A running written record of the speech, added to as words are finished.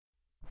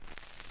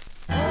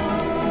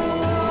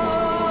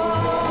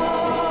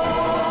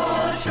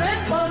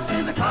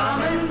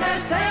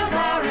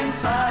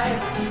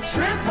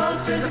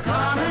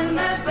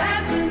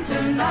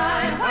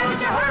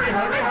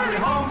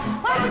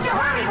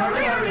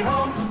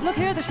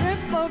Hear the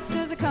shrimp boats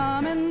is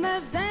a-comin',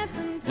 there's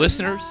dancing.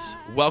 Listeners,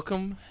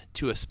 welcome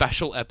to a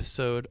special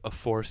episode of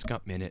Forrest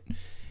Gump Minute.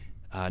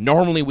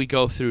 Normally we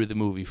go through the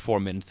movie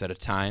 4 minutes at a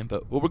time,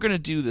 but what we're going to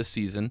do this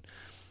season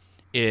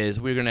is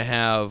we're going to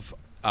have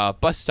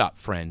bus stop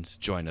friends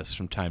join us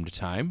from time to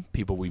time,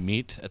 people we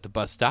meet at the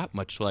bus stop,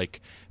 much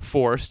like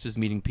Forrest is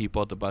meeting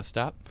people at the bus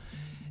stop.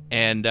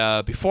 And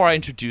before I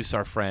introduce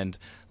our friend,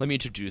 let me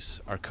introduce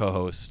our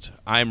co-host.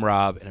 I'm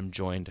Rob, and I'm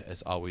joined,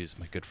 as always,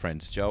 my good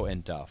friends Joe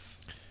and Duff.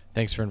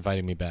 Thanks for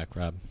inviting me back,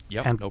 Rob.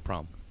 Yep, no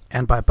problem.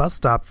 And by bus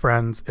stop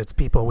friends, it's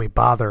people we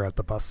bother at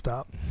the bus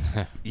stop.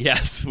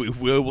 Yes, we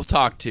will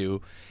talk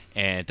to,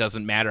 and it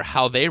doesn't matter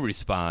how they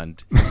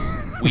respond.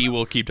 We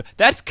will keep.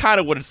 That's kind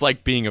of what it's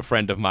like being a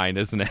friend of mine,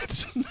 isn't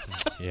it?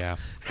 Yeah.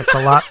 It's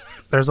a lot.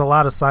 There's a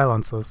lot of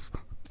silences.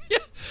 Yeah.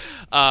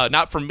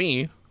 Not from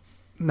me.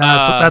 No,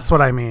 that's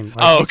what I mean.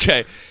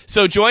 Okay.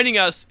 So joining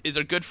us is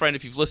our good friend,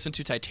 if you've listened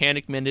to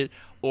Titanic Minute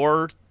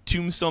or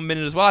Tombstone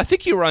Minute as well. I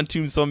think you were on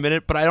Tombstone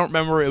Minute, but I don't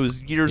remember. It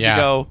was years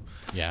ago.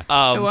 Yeah.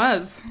 It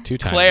was. 2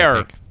 times, Claire.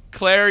 I think.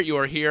 Claire, you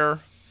are here.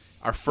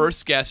 Our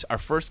first guest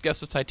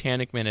of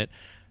Titanic Minute,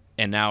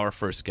 and now our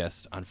first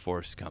guest on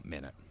Forrest Gump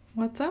Minute.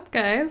 What's up,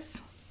 guys?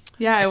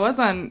 Yeah, I was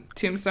on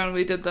Tombstone.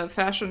 We did the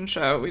fashion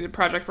show. We did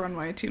Project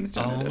Runway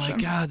Tombstone edition. Oh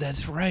my God,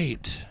 that's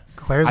right.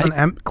 Claire's an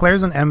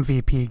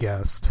MVP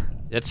guest.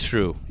 That's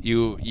true.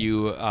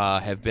 You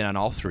have been on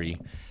all 3.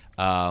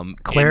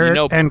 Claire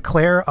and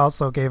Claire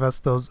also gave us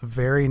those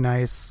very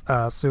nice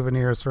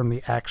souvenirs from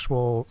the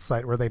actual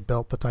site where they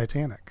built the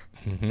Titanic.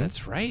 Mm-hmm.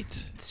 That's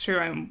right. It's true.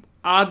 I'm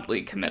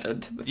oddly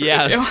committed to the three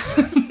Yes.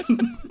 of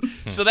you.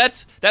 So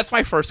that's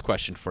my first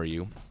question for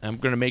you. I'm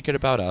going to make it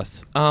about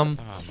us. Oh my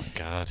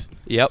God.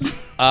 Yep.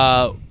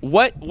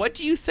 What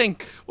do you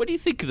think? What do you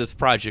think of this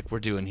project we're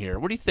doing here?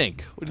 What do you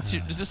think?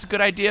 Is this a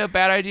good idea?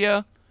 Bad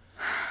idea?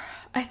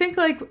 I think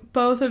like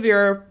all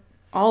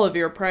of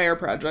your prior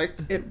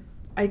projects,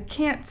 I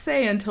can't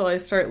say until I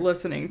start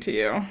listening to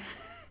you.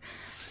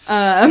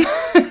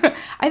 I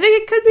think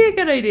it could be a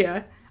good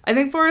idea. I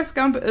think Forrest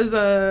Gump is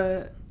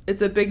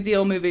it's a big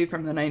deal movie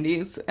from the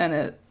 90s, and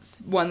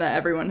it's one that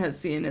everyone has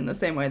seen in the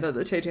same way that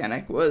the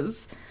Titanic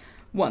was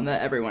one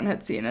that everyone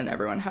had seen, and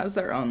everyone has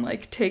their own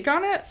like take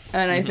on it.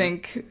 And I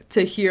think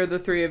to hear the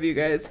 3 of you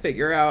guys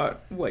figure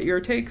out what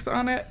your takes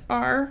on it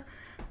are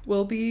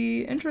will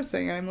be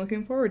interesting. I'm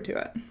looking forward to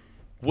it.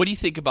 What do you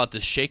think about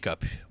this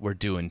shakeup we're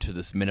doing to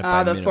this minute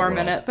by minute? The 4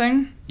 minute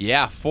thing?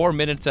 Yeah, 4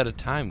 minutes at a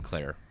time,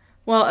 Claire.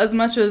 Well, as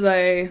much as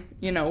I,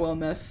 will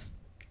miss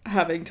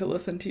having to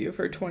listen to you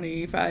for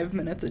 25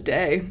 minutes a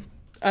day,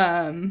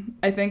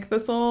 I think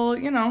this will,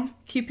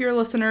 keep your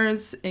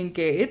listeners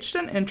engaged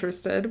and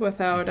interested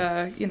without,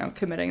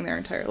 committing their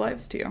entire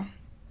lives to you.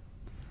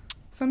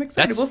 So I'm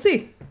excited. We'll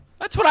see.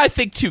 That's what I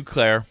think too,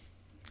 Claire.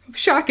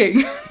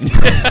 Shocking.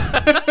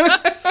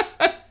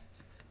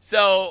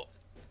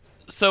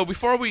 So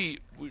before we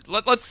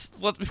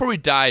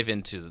dive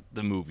into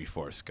the movie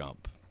Forrest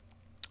Gump,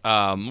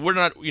 we're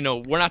not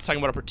talking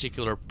about a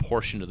particular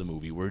portion of the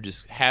movie. We're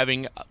just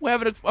having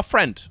a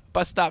friend,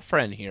 bus stop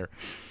friend here.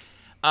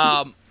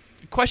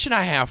 Question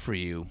I have for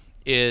you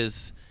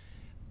is,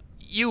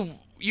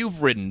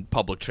 you've ridden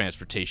public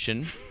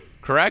transportation,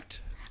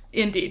 correct?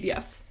 Indeed,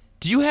 yes.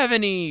 Do you have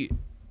any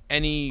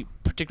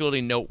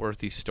particularly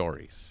noteworthy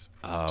stories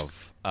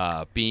of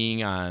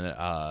being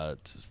on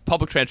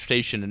public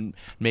transportation and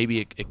maybe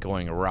it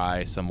going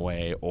awry some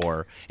way,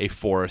 or a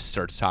Forrest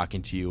starts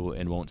talking to you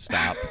and won't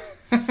stop?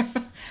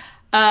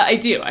 I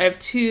do. I have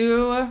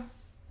 2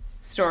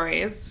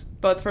 stories,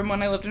 both from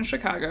when I lived in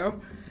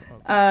Chicago.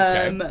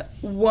 Okay.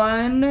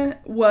 One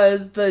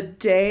was the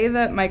day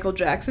that Michael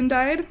Jackson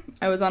died.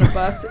 I was on a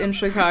bus in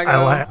Chicago.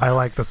 I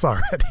like this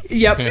already.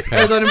 Yep.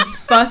 I was on a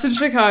bus in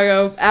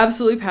Chicago,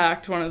 absolutely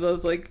packed, one of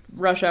those like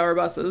rush hour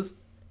buses.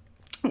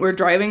 We're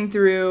driving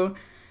through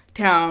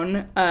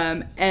town,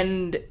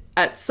 and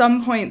at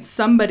some point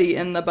somebody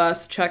in the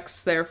bus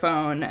checks their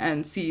phone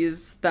and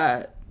sees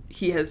that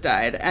he has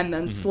died. And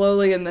then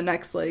slowly in the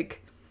next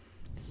like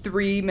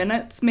 3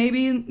 minutes,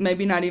 maybe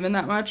not even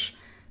that much,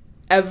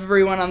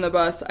 everyone on the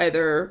bus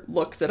either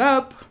looks it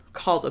up,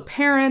 calls a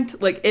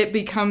parent, like it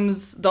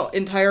becomes the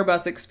entire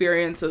bus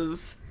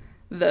experiences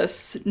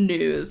this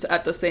news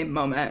at the same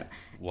moment.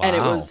 Wow. And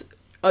it was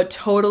a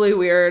totally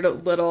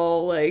weird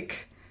little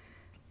like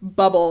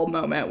bubble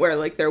moment where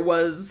like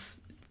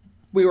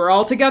we were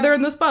all together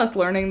in this bus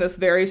learning this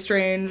very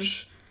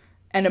strange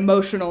and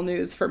emotional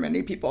news for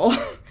many people.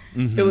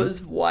 Mm-hmm. It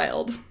was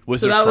wild.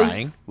 Was there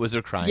crying? Was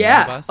there crying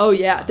yeah. on the bus? Oh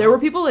yeah. There were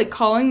people like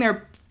calling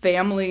their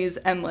families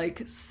and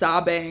like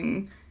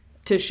sobbing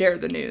to share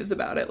the news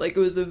about it. Like it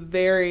was a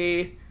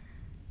very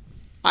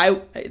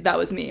that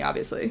was me,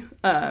 obviously.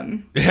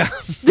 Yeah.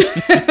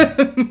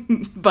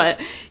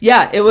 But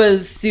yeah, it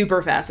was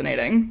super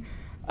fascinating.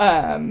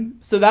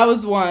 So that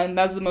was one.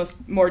 That's the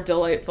more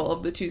delightful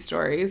of the 2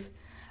 stories.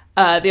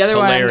 The other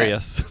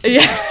Hilarious. one.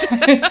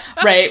 Yeah.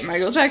 Right.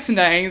 Michael Jackson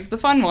dying is the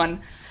fun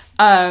one.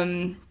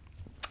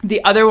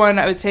 The other one,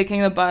 I was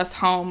taking the bus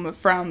home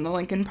from the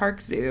Lincoln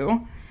Park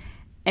Zoo,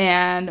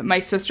 and my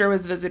sister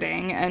was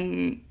visiting,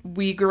 and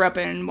we grew up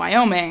in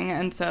Wyoming,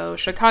 and so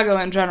Chicago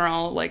in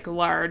general, like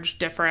large,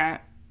 different,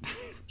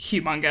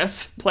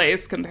 humongous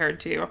place compared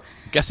to... I'm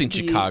guessing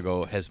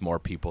Chicago has more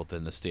people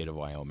than the state of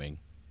Wyoming.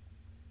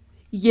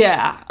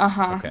 Yeah,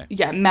 Okay.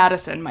 Yeah,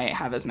 Madison might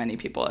have as many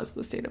people as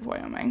the state of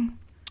Wyoming.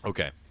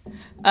 Okay.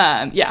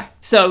 Yeah,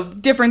 so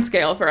different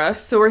scale for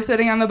us. So we're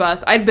sitting on the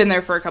bus. I'd been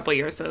there for a couple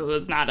years, so it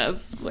was not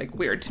as like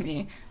weird to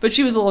me. But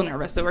she was a little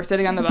nervous, so we're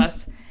sitting on the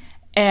bus.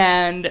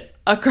 And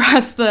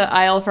across the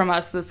aisle from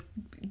us, this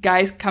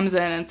guy comes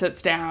in and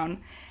sits down.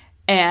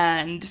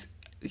 And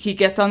he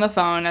gets on the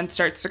phone and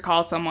starts to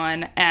call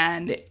someone.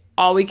 And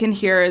all we can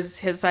hear is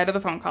his side of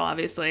the phone call,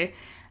 obviously.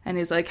 And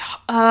he's like,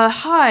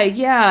 hi,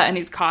 yeah. And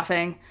he's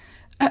coughing.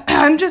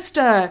 I just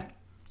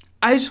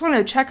want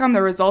to check on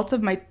the results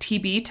of my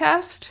TB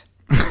test.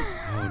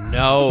 Oh,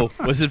 no.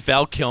 Was it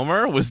Val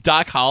Kilmer? Was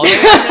Doc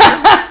Holliday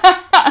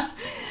there?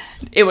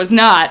 It was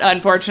not,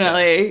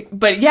 unfortunately.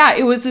 But yeah,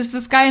 it was just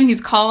this guy, and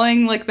he's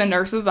calling like the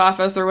nurse's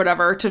office or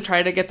whatever to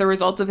try to get the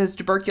results of his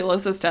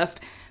tuberculosis test,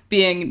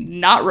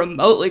 being not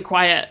remotely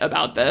quiet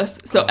about this.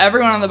 So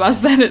everyone on the bus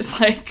then is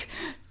like...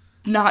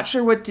 not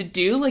sure what to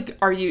do. Like,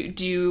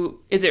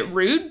 is it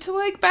rude to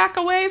like back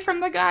away from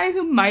the guy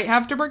who might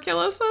have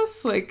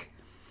tuberculosis? Like,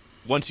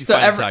 once you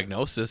find a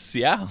diagnosis,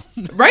 yeah.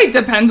 Right,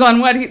 depends on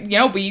what,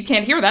 but you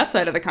can't hear that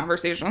side of the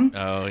conversation.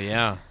 Oh,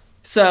 yeah.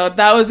 So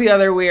that was the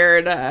other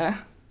weird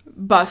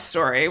bus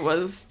story,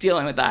 was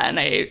dealing with that. And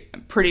I'm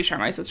pretty sure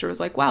my sister was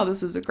like, wow,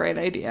 this was a great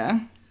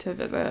idea to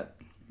visit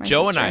my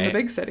sister in the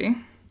big city.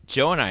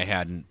 Joe and I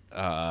had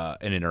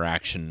an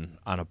interaction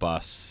on a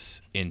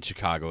bus in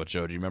Chicago.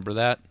 Joe, do you remember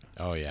that?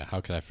 Oh yeah, how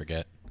could I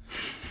forget?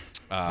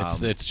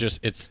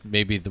 It's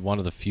maybe one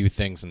of the few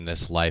things in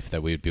this life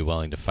that we would be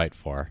willing to fight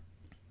for.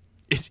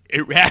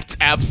 That's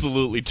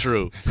absolutely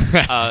true.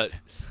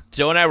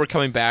 Joe and I were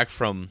coming back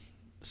from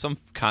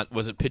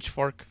was it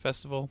Pitchfork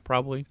Festival?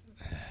 Probably.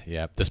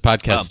 Yeah, this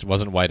podcast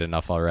wasn't white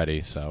enough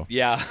already, so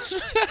yeah.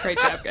 Great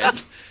job,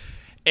 guys.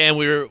 And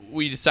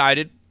we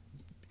decided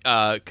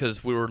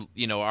because we were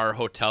our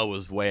hotel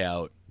was way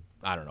out.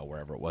 I don't know,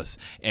 wherever it was.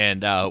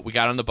 And we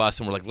got on the bus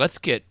and we're like, let's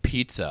get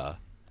pizza.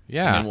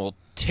 Yeah. And then we'll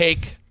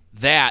take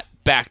that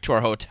back to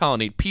our hotel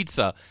and eat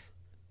pizza.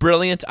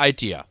 Brilliant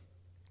idea.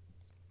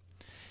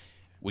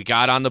 We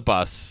got on the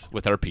bus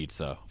with our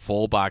pizza,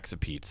 full box of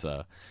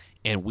pizza,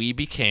 and we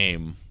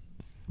became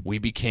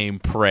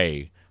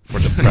prey for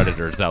the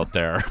predators out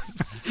there.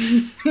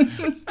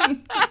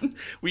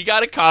 We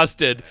got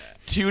accosted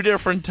 2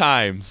 different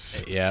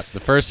times. Yeah,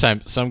 the first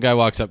time some guy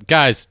walks up,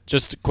 guys,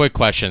 just a quick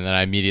question, and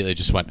I immediately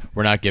just went,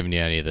 we're not giving you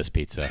any of this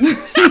pizza.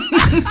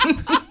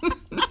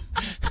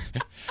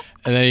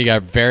 And then he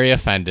got very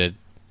offended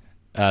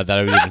that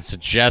I would even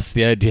suggest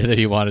the idea that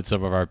he wanted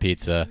some of our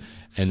pizza.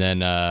 And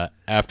then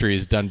after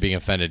he's done being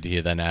offended, he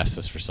then asked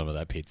us for some of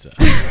that pizza.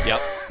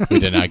 Yep. We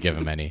did not give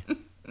him any.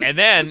 And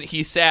then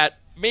he sat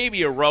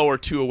maybe a row or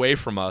two away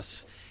from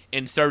us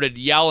and started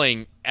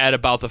yelling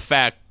about the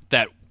fact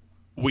that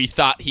we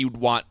thought he would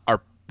want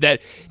our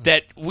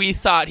we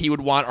thought he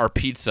would want our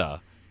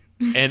pizza,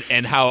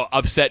 and how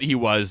upset he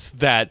was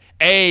that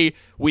A,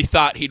 we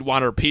thought he'd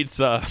want our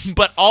pizza,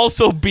 but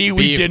also B,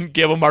 we didn't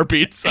give him our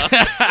pizza.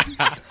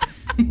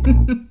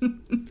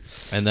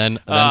 And then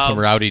some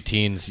rowdy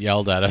teens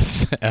yelled at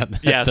us.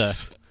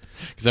 Yes.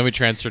 Because then we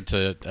transferred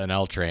to an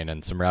L train,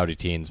 and some rowdy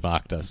teens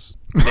mocked us.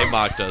 They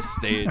mocked us.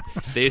 They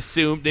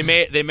assumed they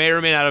may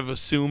or may not have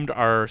assumed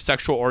our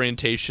sexual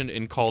orientation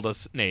and called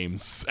us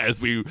names as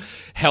we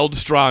held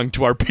strong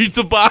to our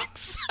pizza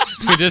box.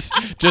 We just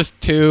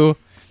two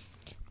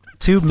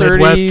 30,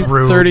 Midwest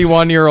rubes.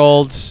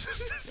 31-year-olds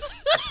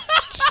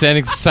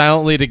standing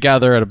silently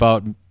together at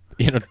about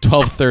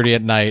 12:30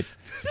 at night,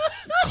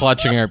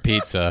 clutching our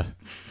pizza.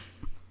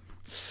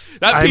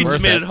 That pizza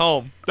made it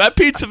home. That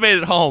pizza made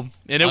it home,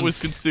 and it was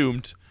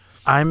consumed.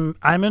 I'm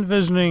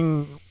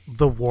envisioning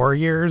the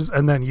Warriors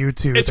and then you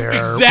two it's there.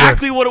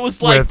 Exactly what it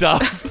was like,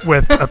 Duff.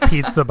 With a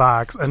pizza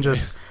box and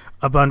just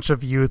a bunch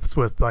of youths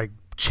with like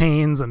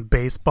chains and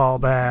baseball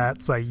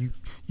bats. Like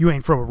you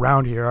ain't from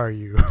around here, are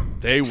you?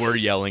 They were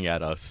yelling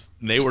at us.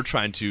 They were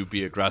trying to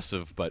be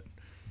aggressive, but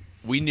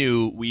we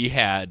knew we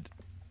had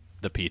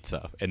the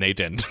pizza, and they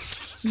didn't.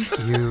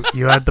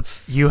 You had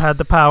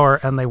the power,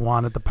 and they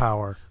wanted the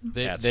power.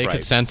 They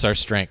could sense our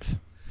strength.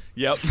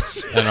 Yep.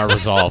 And our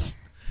resolve.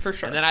 For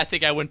sure. And then I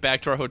think I went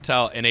back to our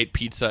hotel and ate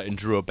pizza and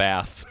drew a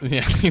bath.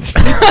 Yeah.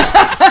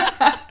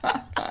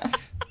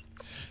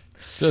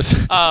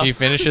 He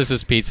finishes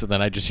his pizza,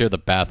 then I just hear the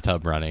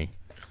bathtub running.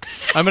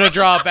 I'm gonna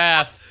draw a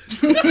bath.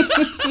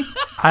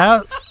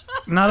 Not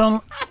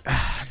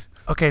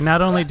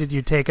only did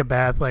you take a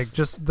bath, like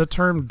just the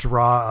term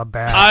 "draw a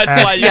bath."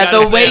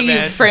 The way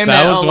you frame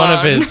that it. That was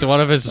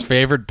one of his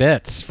favorite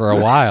bits for a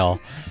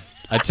while.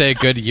 I'd say a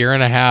good year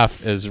and a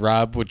half, as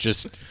Rob would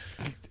just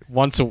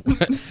once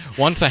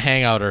a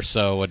hangout or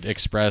so would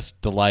express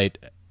delight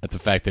at the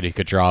fact that he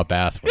could draw a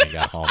bath when he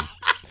got home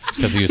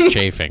because he was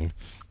chafing.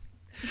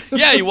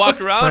 Yeah, you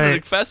walk around at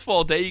a festival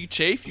all day, you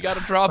chafe, you got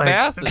to draw a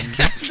bath.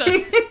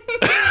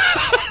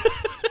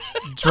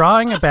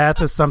 drawing a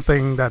bath is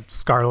something that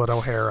Scarlett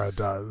O'Hara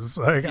does.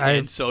 Like,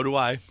 And so do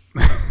I.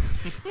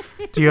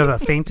 do you have a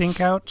fainting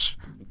couch?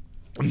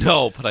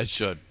 No, but I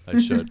should.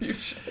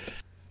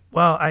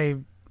 Well,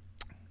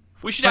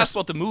 We should ask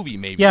about the movie,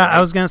 maybe. yeah, right? I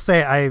was gonna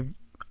say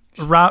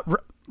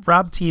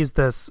Rob teased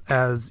this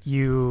as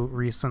you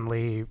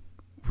recently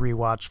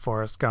rewatched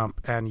Forrest Gump,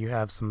 and you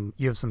have some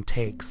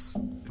takes.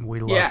 And we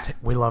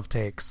love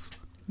takes.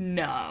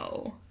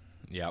 No.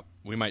 Yep,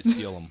 we might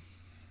steal them.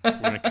 We're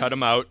gonna cut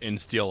them out and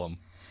steal them.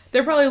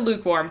 They're probably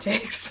lukewarm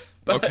takes.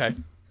 But. Okay.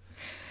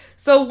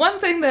 So one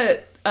thing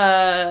that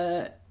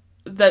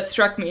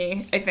struck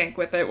me, I think,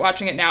 with it,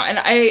 watching it now, and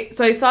I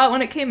saw it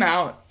when it came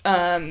out.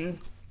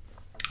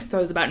 So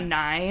I was about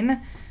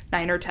 9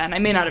 or 10. I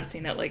may not have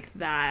seen it like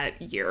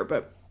that year,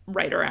 but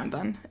right around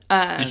then.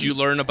 Did you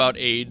learn about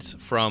AIDS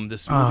from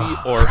this movie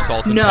or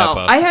Salt and No,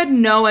 Pepper? I had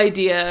no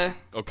idea.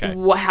 Okay.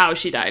 How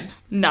she died.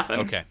 Nothing.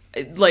 Okay.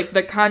 Like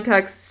the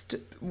context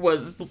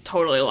was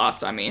totally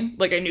lost on me.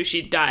 Like I knew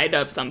she died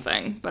of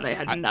something, but I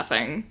had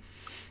nothing.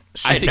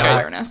 I think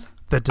awareness.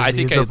 The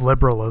disease of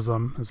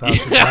liberalism is how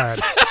she died.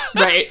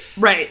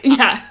 Right.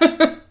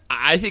 Yeah.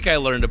 I think I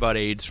learned about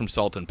AIDS from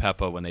Salt and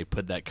Pepper when they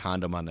put that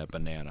condom on that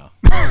banana.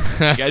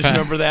 You guys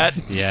remember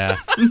that? Yeah.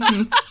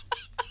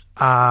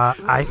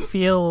 I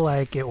feel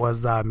like it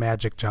was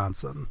Magic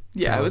Johnson.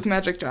 Yeah, it was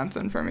Magic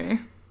Johnson for me.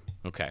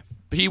 Okay.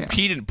 But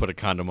he didn't put a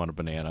condom on a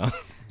banana.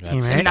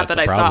 Not that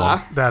I problem.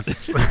 saw.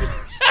 That's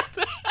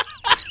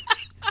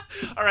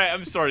All right,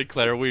 I'm sorry,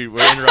 Claire. We're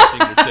interrupting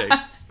your take.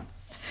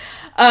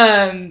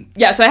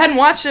 Yeah, so I hadn't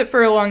watched it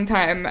for a long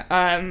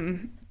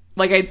time.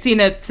 Like I'd seen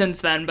it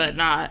since then, but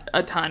not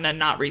a ton and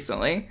not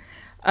recently.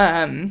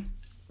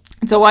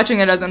 So watching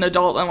it as an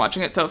adult and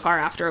watching it so far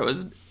after it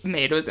was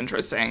made was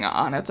interesting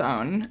on its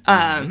own.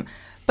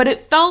 But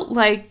it felt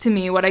like, to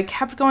me, what I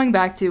kept going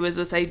back to was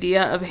this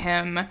idea of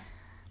him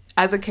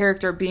as a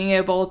character being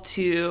able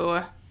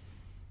to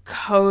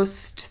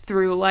coast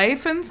through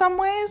life in some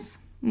ways,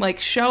 like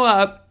show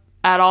up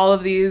at all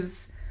of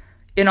these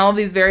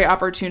very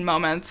opportune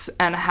moments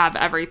and have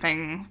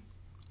everything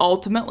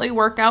ultimately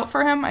work out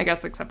for him, I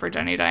guess, except for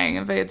Jenny dying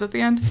of AIDS at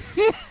the end.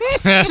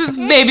 Which is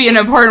maybe an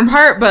important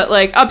part, but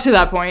like up to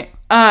that point.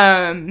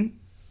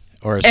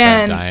 Or his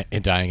friend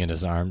dying in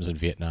his arms in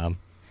Vietnam.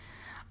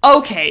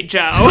 Okay,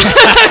 Joe.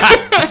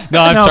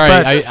 No, I'm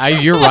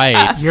sorry. You're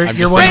right. You're I'm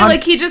just right. saying-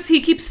 Like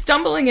he keeps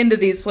stumbling into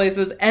these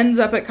places, ends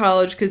up at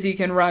college because he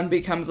can run,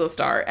 becomes a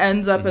star,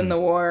 ends up in the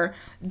war,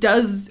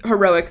 does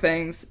heroic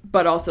things,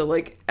 but also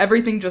like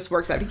everything just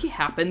works out. He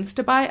happens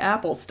to buy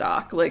Apple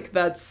stock. Like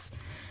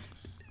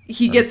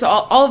he gets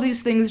all of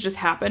these things just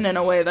happen in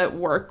a way that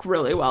work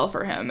really well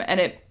for him. And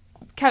it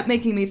kept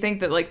making me think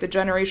that like the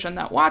generation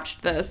that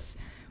watched this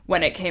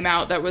when it came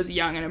out that was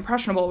young and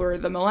impressionable were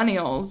the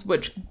millennials,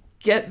 which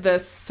get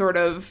this sort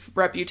of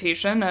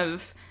reputation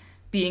of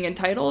being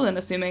entitled and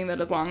assuming that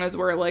as long as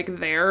we're like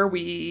there,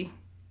 we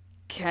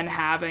can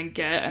have and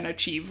get and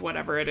achieve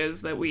whatever it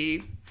is that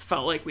we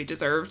felt like we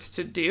deserved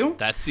to do.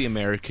 That's the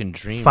American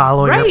dream.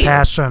 follow your Right.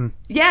 passion.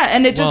 Yeah,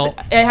 and it just,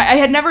 Well- I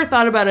had never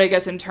thought about it, I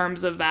guess, in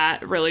terms of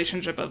that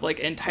relationship of like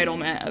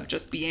entitlement of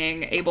just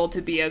being able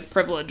to be as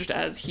privileged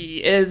as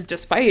he is,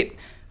 despite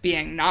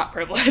being not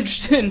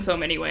privileged in so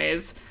many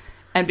ways,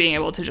 and being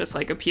able to just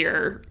like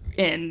appear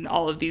in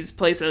all of these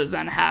places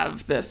and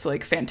have this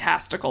like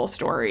fantastical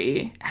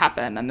story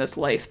happen and this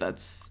life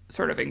that's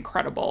sort of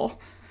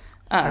incredible.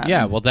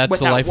 Yeah, well, that's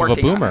the without life of a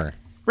working on boomer. it.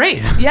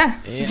 Right, yeah.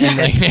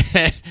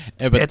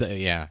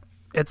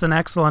 It's an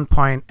excellent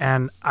point,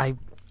 and I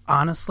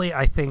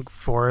think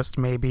Forrest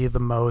may be the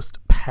most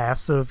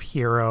passive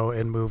hero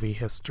in movie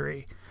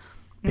history.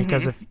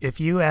 Because if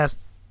you asked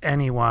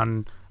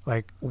anyone,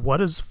 like, what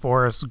is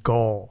Forrest's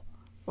goal?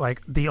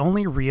 Like, the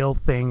only real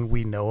thing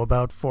we know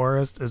about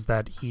Forrest is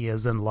that he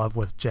is in love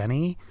with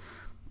Jenny.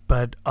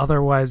 But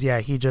otherwise,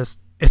 yeah,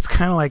 it's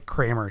kind of like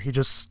Kramer. He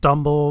just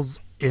stumbles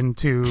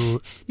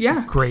into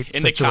great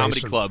in the comedy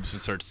situation. clubs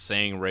and starts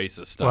saying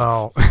racist stuff.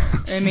 Well,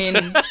 I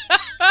mean,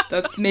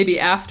 that's maybe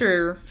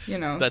after,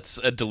 That's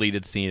a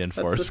deleted scene in that's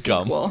the Forrest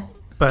Gump. sequel.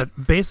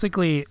 but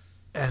basically,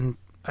 and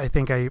I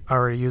think I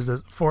already used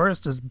this,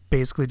 Forrest is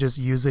basically just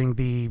using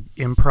the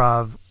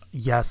improv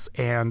yes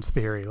and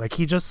theory. Like,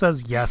 he just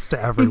says yes to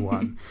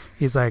everyone.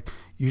 He's like,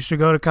 you should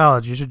go to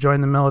college, you should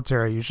join the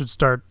military, you should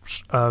start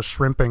a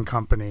shrimping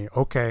company.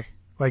 Okay.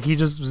 Like, he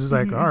just was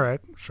like, all right,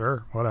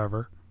 sure,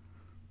 whatever.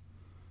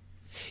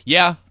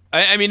 Yeah.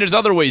 I mean, there's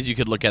other ways you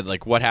could look at,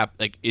 like, what happened.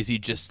 Like, is he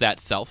just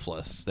that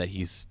selfless that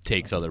he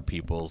takes other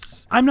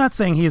people's... I'm not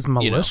saying he's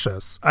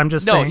malicious. I'm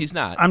just saying... No, he's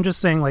not. I'm just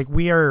saying, like,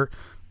 we are,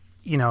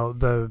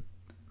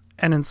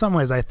 and in some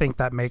ways I think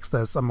that makes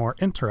this a more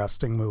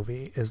interesting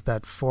movie, is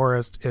that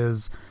Forrest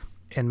is,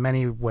 in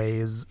many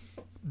ways,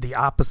 the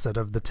opposite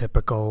of the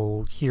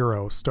typical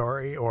hero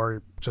story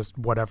or just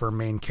whatever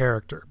main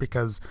character.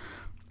 Because,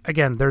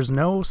 again, there's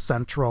no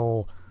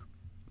central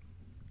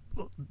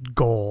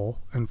goal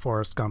in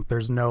Forrest Gump.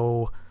 There's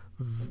no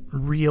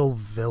real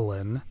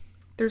villain.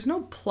 there's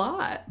no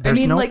plot. There's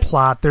I mean, no like,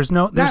 plot. There's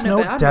no not in no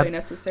a bad depth. way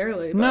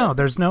necessarily. But No,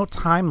 there's no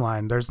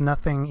timeline. There's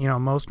nothing.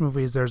 Most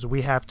movies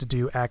we have to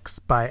do X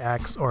by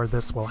X or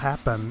this will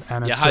happen,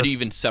 and Yeah, it's how just, do you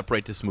even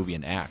separate this movie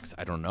in acts?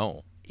 I don't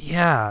know.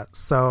 Yeah.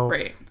 So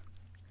right.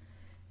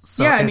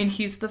 So Yeah, I mean,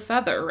 he's the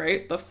feather,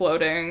 right? The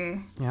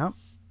floating, yeah.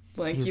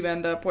 like He's- you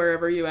end up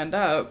wherever you end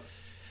up.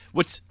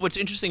 What's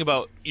interesting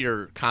about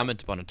your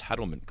comment about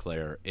entitlement,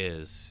 Claire,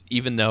 is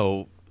even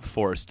though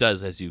Forrest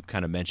does, as you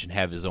kind of mentioned,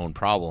 have his own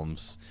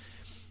problems,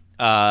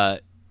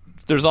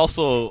 there's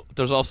also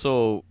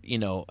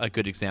a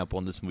good example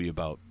in this movie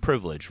about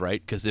privilege,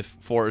 right? Because if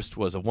Forrest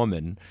was a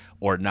woman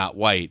or not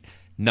white,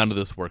 none of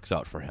this works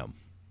out for him.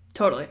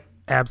 Totally.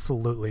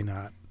 Absolutely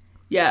not.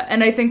 Yeah,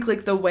 and I think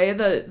like the way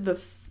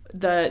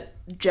that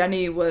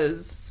Jenny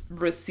was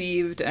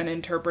received and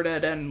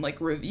interpreted and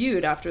like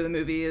reviewed after the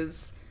movie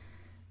is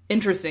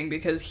interesting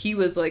because he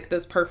was like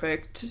this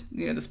perfect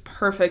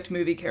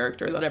movie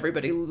character that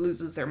everybody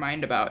loses their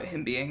mind about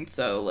him being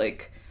so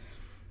like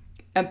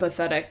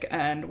empathetic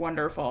and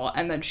wonderful,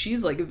 and then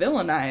she's like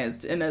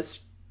villainized in a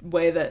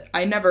way that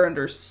I never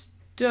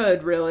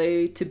understood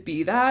really to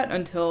be that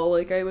until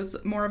like I was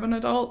more of an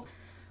adult.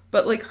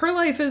 But like her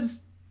life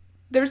is,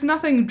 there's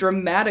nothing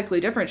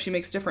dramatically different. She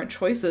makes different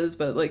choices,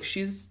 but like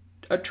she's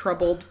a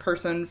troubled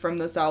person from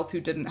the South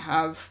who didn't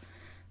have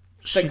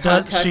the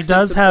context. She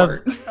does have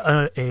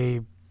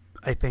a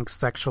I think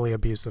sexually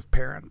abusive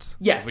parent.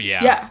 Yes.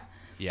 Yeah.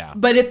 Yeah.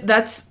 But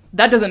that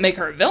doesn't make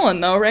her a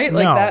villain though, right?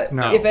 Like No, that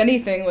no. if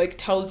anything like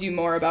tells you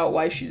more about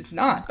why she's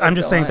not a I'm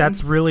just saying villain.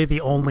 that's really the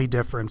only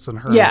difference in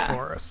her Yeah. and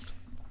Forrest.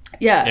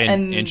 Yeah,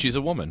 And she's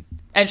a woman.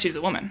 and she's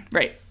a woman,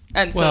 right?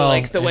 And so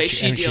like the way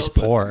she deals she's with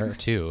poor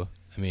too.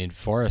 I mean,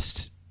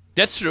 Forrest.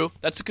 That's true.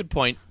 That's a good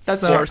point.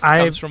 That's Forrest fair.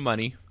 comes from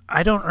money.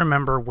 I don't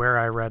remember where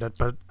I read it,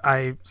 but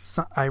I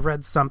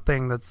read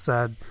something that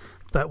said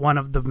that one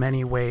of the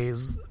many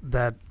ways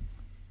that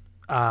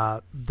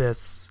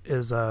this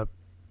is a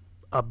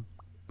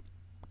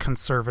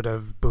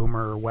conservative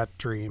boomer wet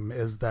dream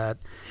is that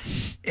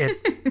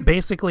it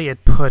basically it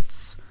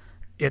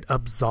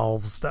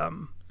absolves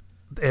them.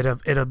 It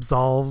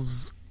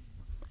absolves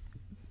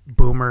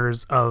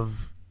boomers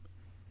of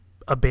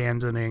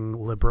abandoning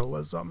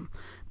liberalism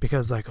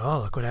because like,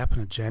 oh, look what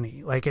happened to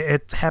Jenny. Like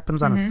it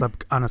happens on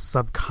a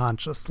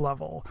subconscious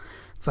level.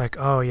 It's like,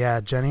 oh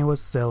yeah, Jenny was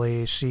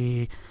silly.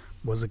 She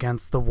was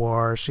against the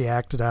war. She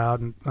acted out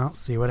and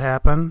see what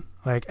happened.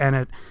 Like, and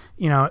it,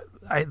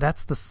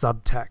 that's the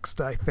subtext,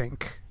 I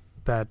think,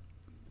 that,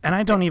 and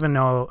I don't even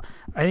know,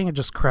 I think it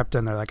just crept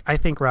in there. Like, I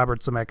think Robert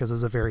Zemeckis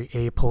is a very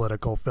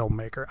apolitical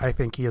filmmaker. I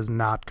think he is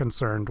not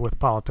concerned with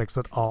politics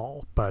at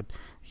all, but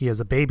he is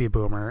a baby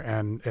boomer,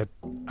 and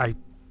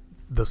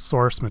the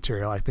source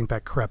material, I think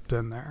that crept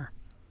in there.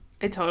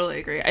 I totally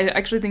agree. I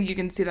actually think you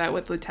can see that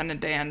with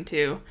Lieutenant Dan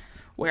too,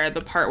 where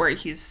the part where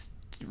he's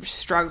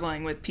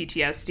struggling with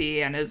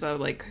PTSD and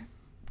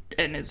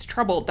is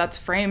troubled, that's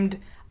framed.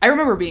 I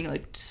remember being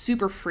like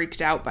super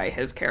freaked out by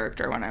his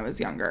character when I was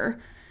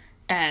younger,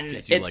 and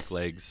Because you like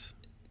legs.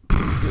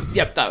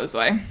 Yep, that was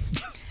why.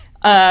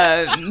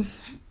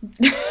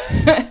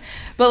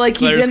 But like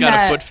Claire's he's in got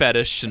that. a foot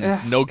fetish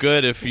and no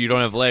good if you don't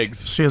have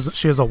legs. She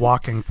has a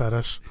walking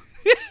fetish.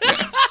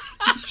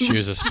 She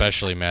was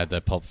especially mad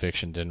that Pulp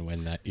Fiction didn't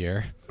win that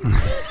year.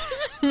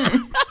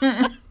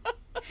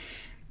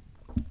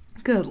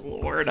 Good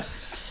lord.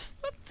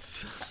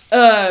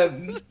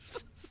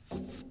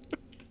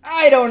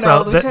 I don't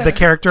So know. the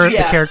character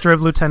Yeah. the character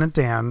of Lieutenant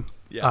Dan.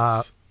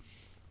 Yes.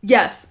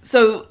 Yes.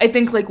 So I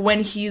think like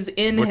when he's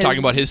in We're his talking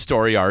about his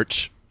story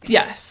arch.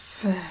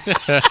 Yes.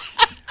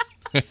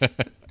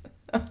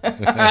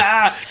 I'm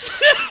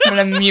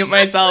gonna mute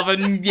myself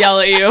and yell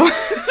at you.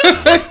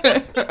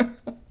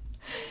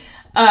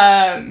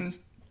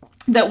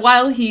 That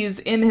while he's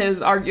in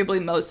his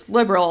arguably most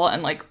liberal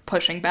and like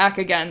pushing back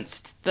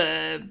against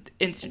the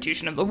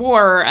institution of the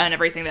war and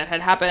everything that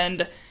had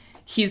happened,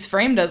 he's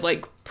framed as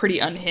like pretty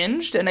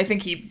unhinged, and I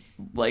think he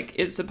like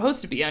is supposed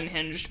to be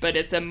unhinged, but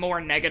it's a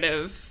more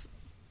negative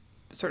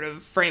sort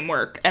of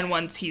framework. And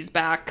once he's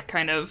back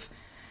kind of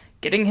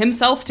getting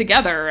himself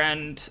together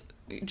and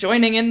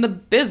joining in the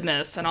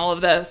business and all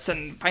of this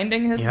and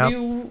finding his Yep.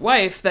 new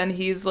wife, then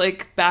he's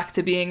like back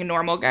to being a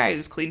normal guy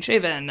who's clean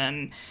shaven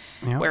and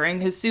Yep. wearing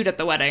his suit at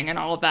the wedding and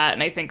all of that.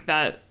 And I think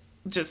that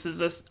just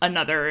is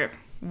another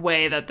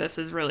way that this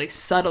is really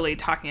subtly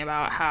talking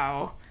about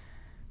how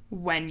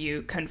when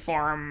you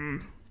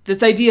conform,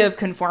 this idea of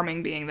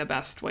conforming being the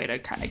best way to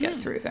kind of get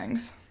through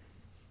things.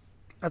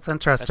 That's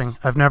interesting.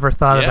 I've never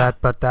thought of Yeah. that,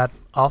 but that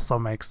also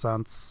makes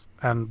sense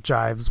and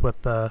jives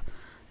with the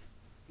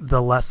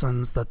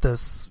lessons that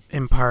this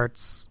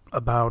imparts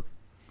about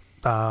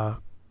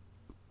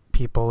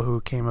people who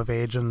came of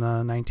age in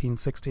the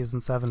 1960s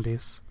and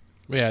 70s.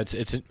 Yeah,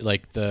 it's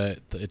like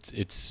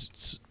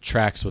it's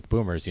tracks with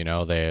boomers.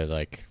 They're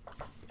like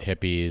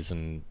hippies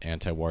and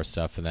anti-war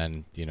stuff, and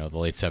then the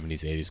late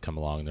 70s, 80s come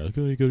along. And they're like,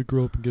 oh, you got to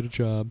grow up and get a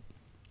job.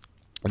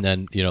 And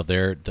then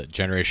they're the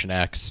Generation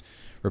X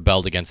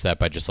rebelled against that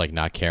by just like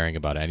not caring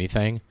about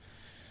anything.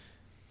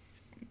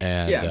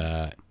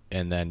 And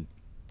and then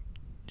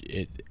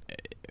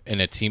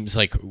it seems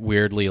like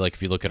weirdly, like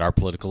if you look at our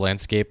political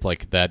landscape,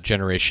 like that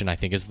generation I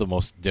think is the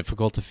most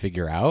difficult to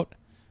figure out.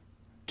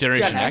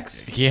 Generation Gen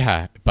X. X.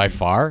 Yeah, by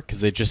far,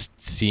 because they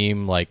just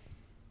seem like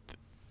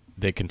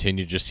they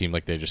continue to just seem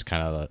like they just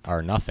kind of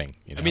are nothing.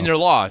 You know? I mean, they're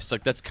lost.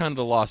 Like that's kind of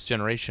the lost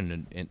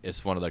generation, and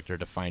it's one of like their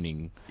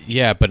defining.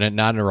 yeah, but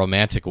not in a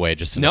romantic way,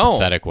 just in No. a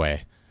pathetic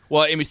way.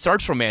 Well, I mean, it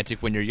starts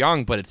romantic when you're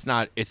young, but it's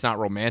not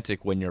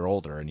romantic when you're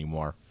older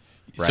anymore.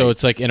 Right? So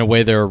it's like in a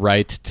way they're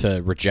right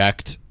to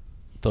reject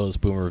those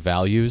boomer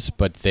values,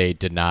 but they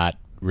did not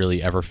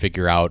really ever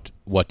figure out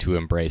what to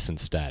embrace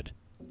instead.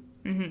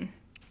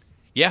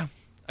 Yeah.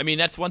 I mean,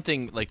 that's one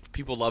thing, like,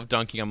 people love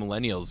dunking on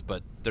millennials,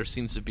 but there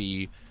seems to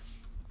be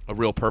a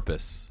real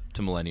purpose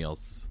to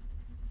millennials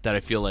that I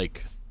feel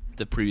like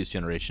the previous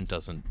generation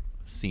doesn't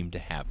seem to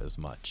have as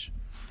much.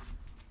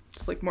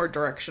 Just like more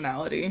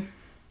directionality.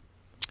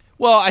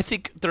 Well, I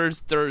think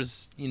there's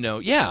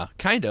yeah,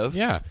 kind of.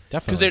 Yeah,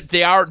 definitely.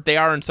 Because they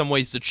are in some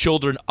ways the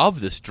children of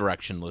this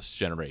directionless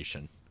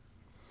generation.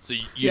 So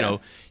you know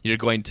you're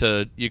going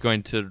to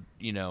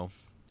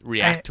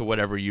react to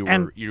whatever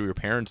your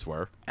parents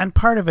were. And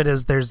part of it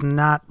is there's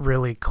not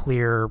really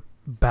clear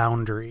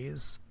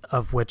boundaries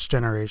of which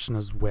generation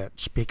is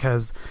which,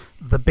 because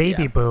the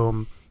baby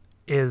boom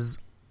is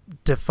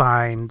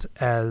defined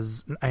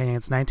as, I think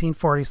it's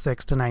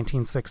 1946 to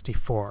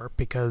 1964,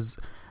 because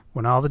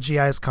when all the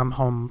GIs come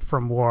home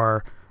from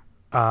war,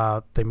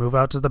 they move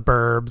out to the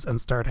burbs and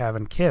start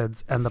having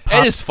kids, and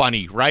It is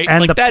funny, right?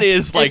 And Like that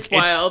is like It's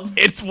wild.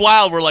 It's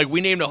wild. We're like, we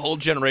named a whole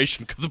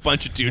generation because a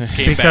bunch of dudes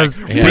came Because-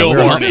 back Yeah, real we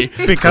were- horny.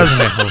 because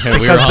we were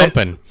because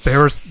humping.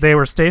 they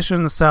were stationed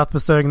in the South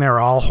Pacific and they were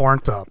all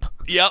horned up.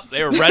 Yep,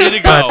 they were ready to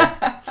go.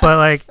 But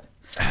like,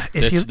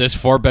 if you This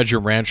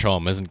 4-bedroom ranch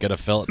home isn't gonna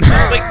fill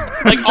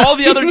itself. like all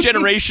the other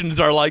generations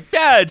are like,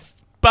 yeah, it's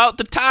about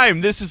the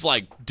time. This is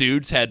like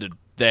dudes had to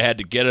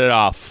get it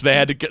off. They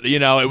had to get,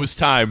 it was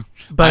time.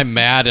 but I'm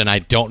mad and I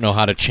don't know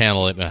how to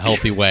channel it in a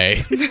healthy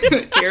way.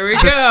 Here we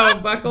go.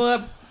 Buckle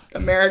up,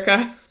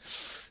 America.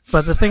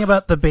 But the thing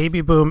about the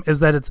baby boom is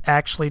that it's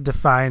actually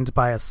defined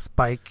by a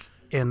spike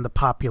in the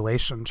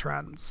population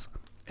trends.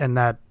 And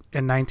that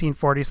in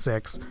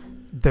 1946,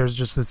 there's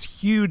just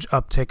this huge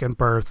uptick in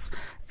births.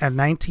 And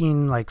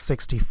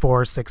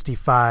 1964,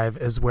 65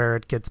 is where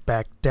it gets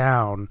back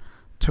down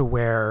to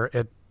where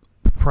it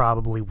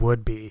probably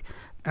would be.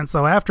 And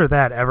so after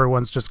that,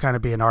 everyone's just kind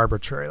of being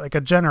arbitrary. Like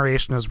a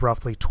generation is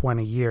roughly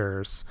 20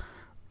 years.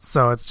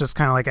 So it's just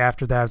kind of like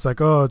after that, it's like,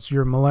 oh, it's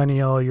your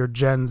millennial, your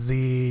Gen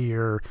Z,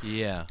 your,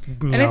 Yeah.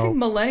 And I think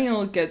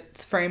millennial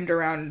gets framed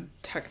around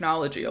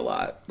technology a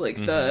lot, like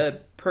the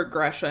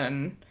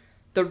progression,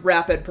 the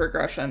rapid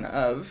progression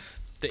of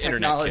The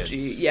internet technology.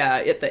 kids.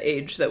 Yeah, at the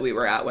age that we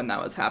were at when that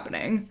was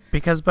happening.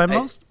 because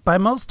by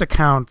most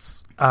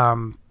accounts,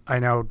 I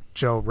know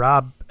Joe,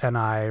 Rob, and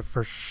I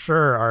for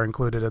sure are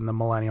included in the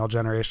millennial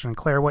generation.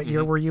 Claire, what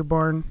year were you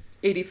born?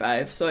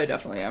 85, so I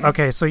definitely am.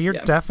 Okay, so you're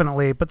Yeah.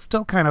 definitely, but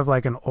still kind of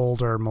like an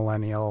older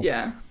millennial.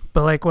 Yeah.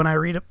 But like when I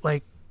read it,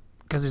 like,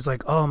 because it's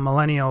like, oh,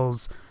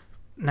 millennials,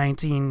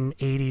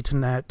 1980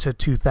 to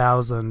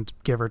 2000,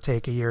 give or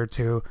take a year or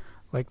two.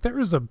 Like there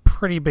is a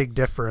pretty big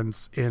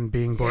difference in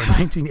being born in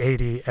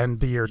 1980 and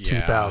the year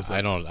 2000.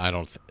 I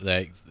don't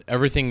like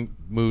everything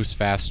moves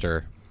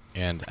faster,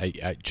 and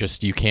I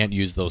just you can't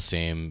use those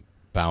same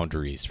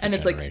boundaries for And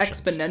it's like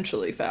generations.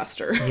 exponentially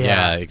faster.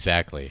 Yeah,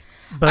 exactly.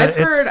 But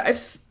I've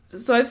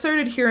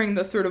started hearing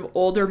the sort of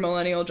older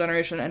millennial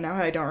generation, and now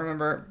I don't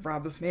remember,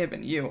 Rob, this may have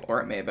been you,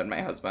 or it may have been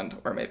my husband,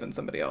 or it may have been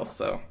somebody else,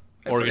 so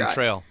I Oregon forgot.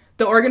 Trail.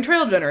 The Oregon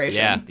Trail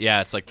generation.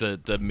 Yeah. It's like the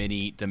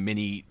mini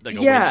like a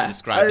way to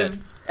describe it.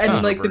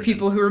 And like the version.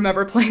 people who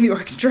remember playing the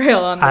Oregon Trail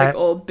on like I-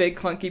 old big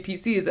clunky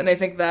PCs, and I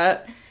think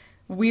that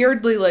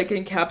weirdly like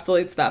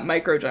encapsulates that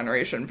micro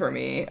generation for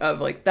me of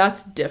like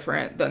that's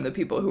different than the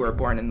people who were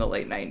born in the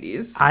late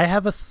 90s. I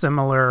have a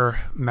similar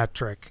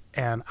metric,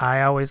 and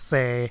I always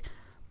say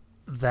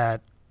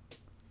that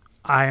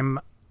I'm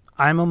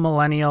a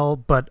millennial,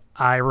 but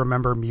I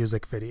remember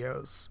music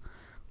videos.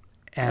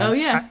 And Oh,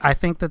 yeah. I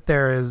think that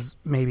there is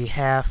maybe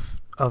half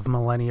of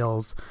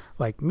millennials,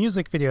 like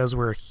music videos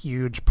were a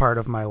huge part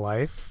of my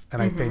life,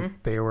 and I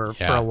think they were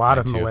for Yeah, a lot mine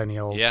of too.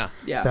 millennials. Yeah.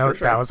 Yeah, that, for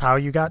sure. that was how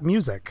you got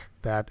music,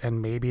 that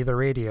and maybe the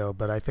radio,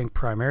 but I think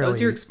primarily That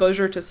was your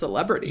exposure to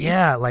celebrity.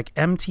 yeah, like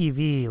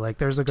MTV, like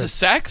there's a To good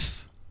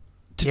sex?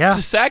 yeah,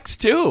 To sex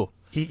too.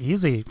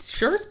 easy.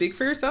 Sure, speak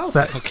for yourself.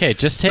 Okay,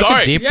 just take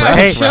Sorry. a deep Yeah, breath.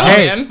 Hey, chill, Rob.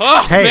 hey, man.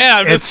 Oh Hey, man,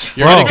 I'm it's- just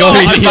You're gonna go. Whoa,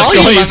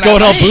 He's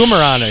going all boomer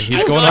on it.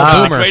 He's going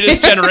all the boomer.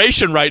 greatest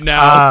generation right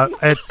now.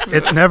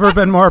 It's never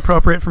been more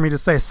appropriate for me to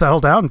say settle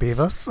down,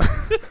 Beavis.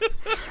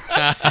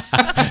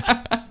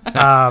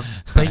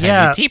 But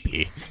yeah,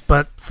 TP.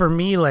 but for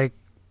me, like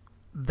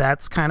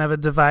that's kind of a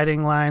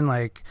dividing line.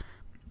 Like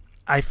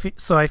I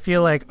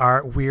feel like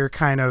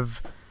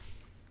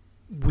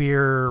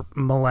we're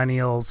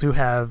millennials who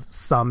have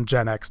some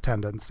Gen X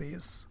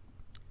tendencies.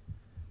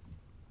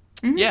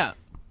 Yeah,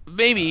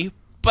 maybe,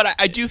 but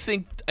I do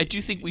think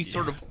we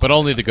sort of But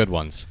only the good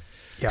ones.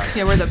 Yes.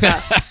 Yeah, we're the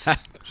best.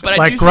 But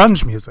like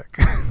grunge music.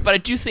 But I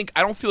do think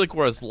I don't feel like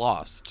we're as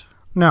lost.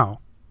 No,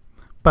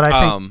 but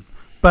I think.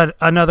 But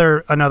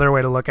another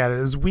way to look at it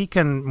is we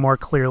can more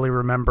clearly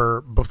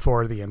remember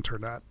before the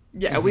internet.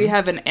 Yeah, we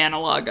have an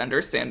analog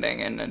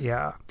understanding, and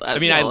Yeah. I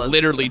mean, I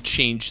literally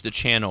changed the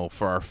channel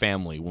for our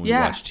family when we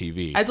watched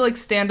TV. I had to like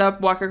stand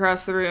up, walk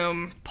across the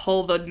room,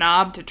 pull the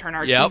knob to turn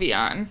our TV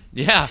on.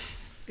 Yeah.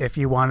 If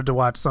you wanted to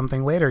watch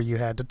something later, you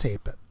had to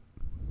tape it.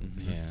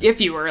 Yeah.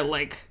 If you were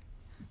like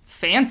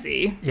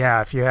fancy. Yeah,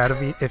 if you had a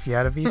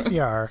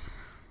VCR.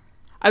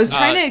 I was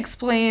trying to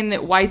explain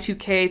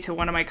Y2K to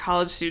one of my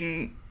college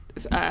student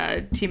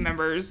team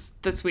members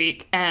this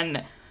week,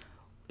 and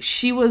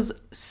she was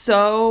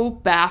so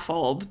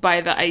baffled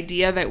by the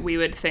idea that we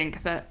would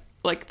think that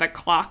like the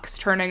clocks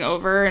turning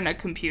over in a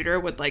computer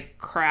would like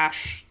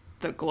crash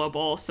the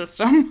global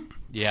system.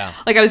 Yeah.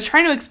 Like I was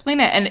trying to explain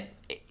it, and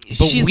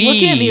But she's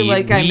looking at me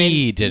like I made.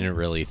 We didn't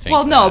really think.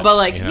 Well, no, that, but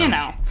like you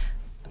know,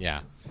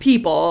 Yeah.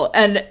 people,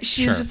 and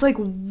she's Sure. just like,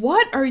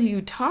 "What are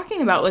you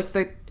talking about? Like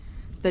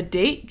the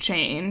date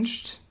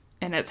changed,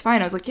 and it's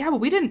fine." I was like, "Yeah, but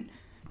we didn't.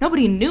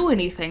 Nobody knew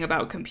anything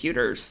about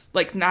computers,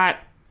 like not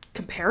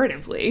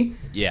comparatively.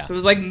 Yeah. So it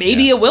was like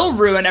maybe it will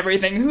ruin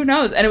everything. Who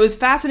knows?" And it was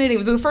fascinating. It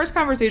was the first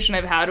conversation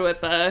I've had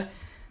with a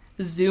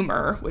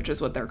Zoomer, which is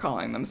what they're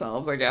calling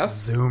themselves, I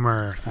guess.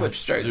 Zoomer.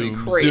 Which drives me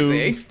Zoom,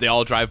 crazy. Zooms. They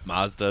all drive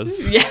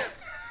Mazdas.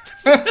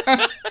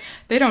 Yeah.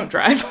 They don't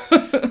drive.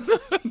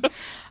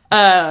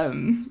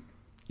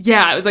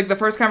 Yeah, it was like the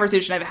first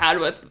conversation I've had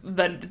with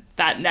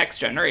that next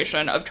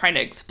generation of trying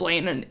to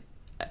explain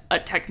a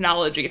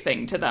technology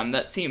thing to them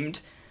that seemed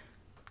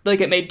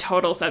like it made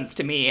total sense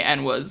to me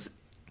and was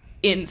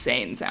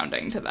insane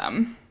sounding to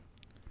them.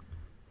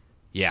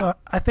 Yeah. So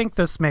I think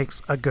this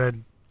makes a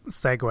good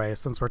segue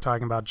since we're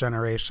talking about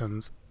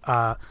generations.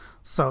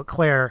 So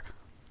Claire,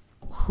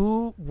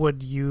 who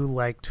would you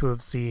like to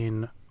have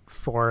seen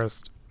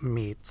Forrest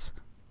meet?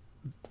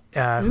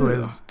 Who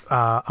is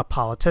a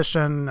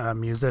politician, a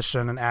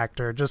musician, an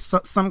actor, just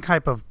some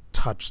type of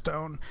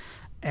touchstone.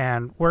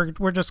 And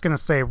we're just going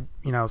to say,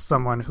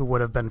 someone who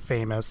would have been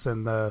famous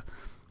in the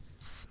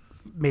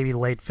maybe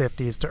late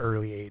 50s to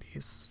early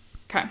 80s.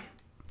 Okay.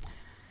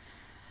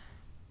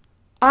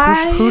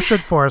 Who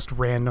should Forrest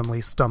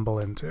randomly stumble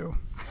into?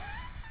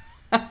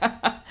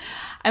 I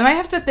might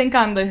have to think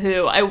on the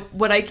Who.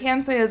 What I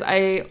can say is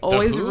I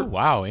always... The Who?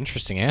 Wow,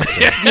 interesting answer.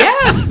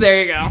 Yes,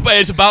 there you go. But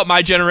it's about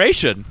my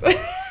generation.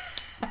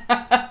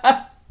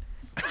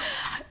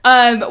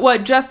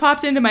 What just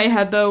popped into my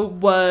head though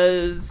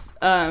was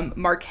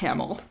Mark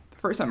Hamill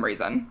for some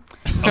reason.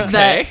 Okay.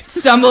 That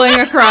stumbling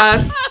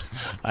across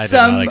I did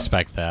not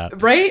expect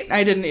that. right?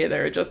 I didn't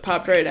either. It just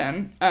popped right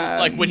in.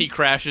 Like when he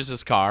crashes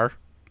his car.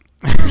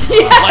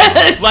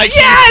 Yes, Like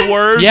yes! he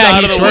swerves Yeah, out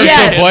he of the swerves way.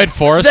 Yes. to avoid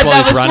Forrest That while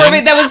he's was running.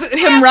 swerving. That was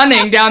him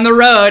running down the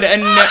road,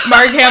 and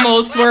Mark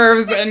Hamill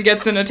swerves and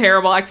gets in a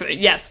terrible accident.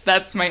 Yes,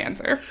 that's my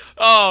answer.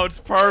 Oh, it's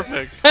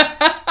perfect.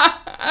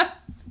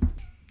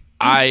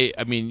 I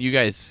mean, you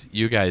guys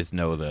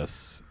know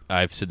this.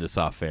 I've said this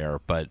off air,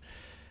 but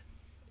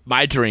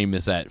my dream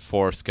is that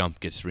Forrest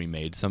Gump gets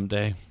remade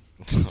someday.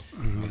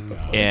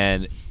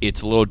 And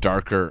it's a little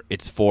darker.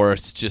 It's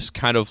Forrest just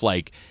kind of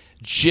like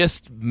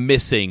just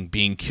missing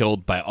being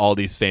killed by all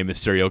these famous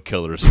serial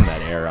killers from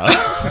that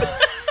era.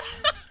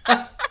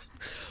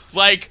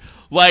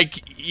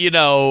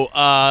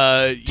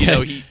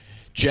 He,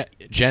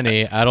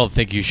 Jenny, I don't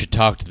think you should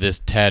talk to this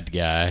Ted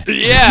guy.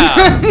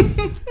 yeah.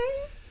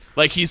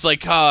 Like he's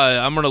like,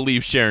 I'm gonna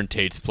leave Sharon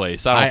Tate's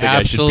place. I don't think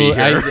I should be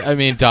here. I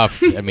mean,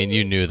 Duff. I mean,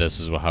 you knew this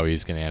is how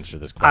he's going to answer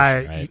this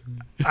question,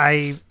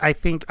 right? I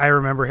think I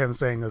remember him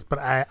saying this, but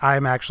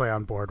I'm actually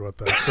on board with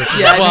this. This is,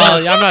 Yeah,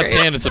 Well, no, I'm not great.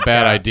 saying it's a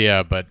bad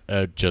idea, but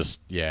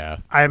just yeah.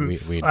 I'm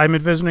We-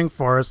 envisioning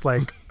Forrest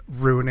like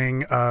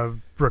ruining a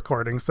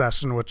recording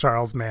session with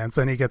Charles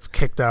Manson. He gets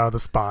kicked out of the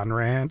Spawn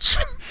Ranch.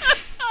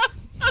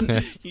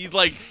 He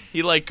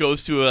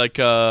goes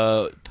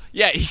to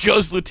he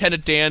goes.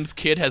 Lieutenant Dan's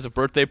kid has a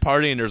birthday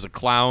party, and there's a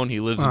clown. He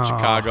lives in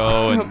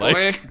Chicago, and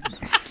Boy.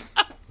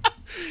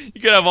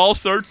 you could have all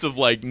sorts of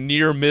like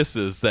near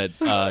misses that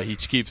he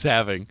keeps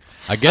having.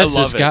 I guess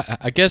love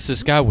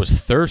this guy was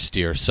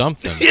thirsty or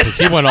something because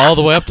he went all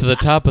the way up to the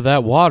top of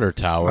that water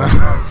tower,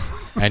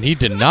 and he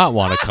did not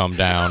want to come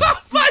down.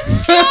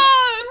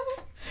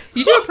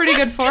 You do a pretty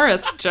good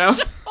Forrest, Joe.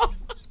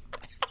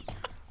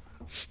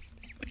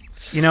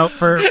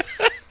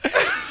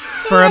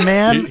 For a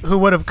man who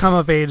would have come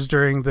of age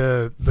during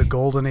the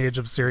golden age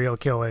of serial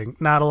killing,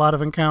 not a lot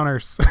of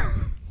encounters.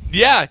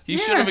 Yeah, he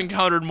should have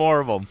encountered more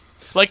of them.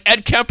 Like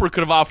Ed Kemper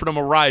could have offered him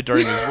a ride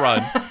during his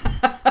run.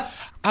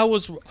 I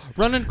was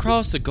running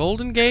across the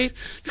Golden Gate,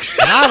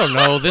 and I don't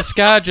know, this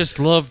guy just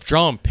loved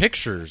drawing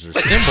pictures or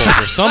symbols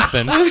or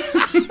something.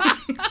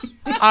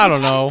 I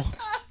don't know.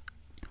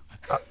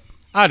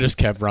 I just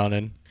kept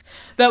running.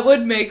 That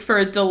would make for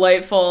a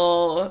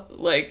delightful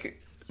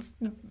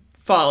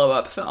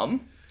follow-up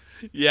film.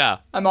 Yeah,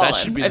 I'm all that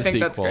in. should be I the think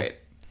sequel. that's great.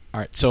 All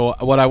right, so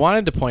what I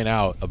wanted to point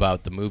out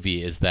about the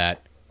movie is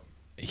that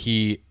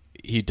he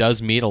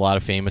does meet a lot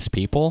of famous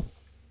people,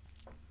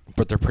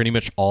 but they're pretty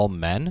much all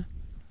men.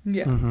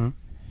 Yeah.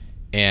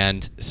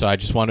 And so I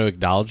just want to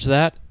acknowledge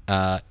that.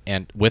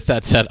 And with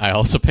that said, I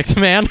also picked a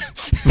man.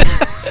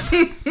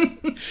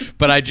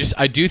 But I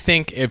do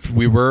think if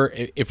we were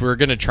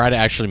going to try to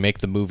actually make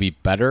the movie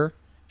better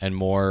and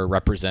more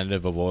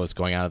representative of what was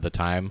going on at the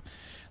time,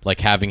 like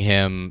having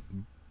him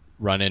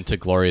run into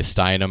Gloria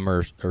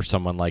Steinem or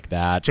someone like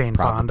that, Jane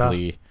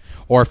probably,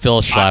 or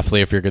Phyllis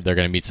Schlafly if they're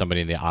going to meet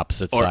somebody in the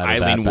opposite Or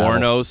side Eileen of that battle.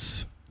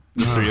 Wuornos,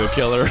 the serial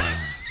killer.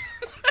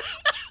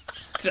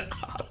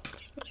 Stop.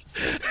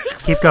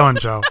 Keep going,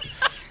 Joe.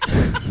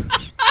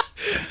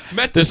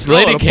 Met This girl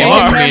lady at a came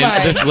bar. up to me. Never mind.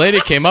 And, this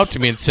lady came up to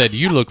me and said,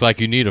 "You look like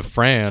you need a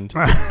friend."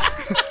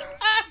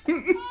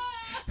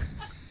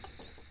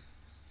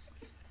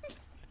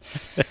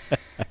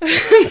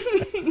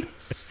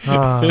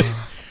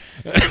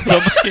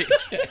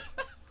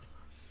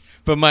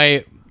 But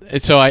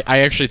I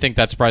actually think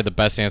that's probably the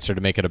best answer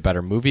to make it a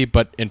better movie.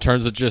 But in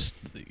terms of just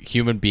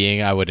human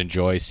being, I would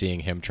enjoy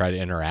seeing him try to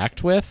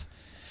interact with.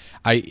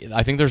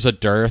 I think there's a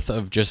dearth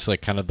of just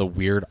like kind of the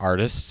weird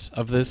artists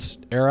of this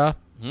era.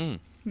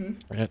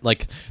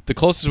 Like the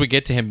closest we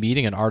get to him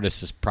meeting an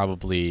artist is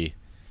probably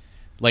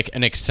like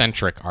an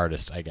eccentric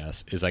artist, I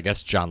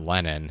guess John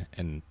Lennon.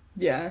 And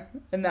Yeah.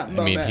 In that mean,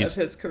 moment he's-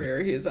 of his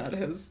career, he's at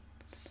his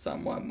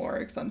somewhat more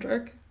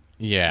eccentric.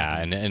 yeah,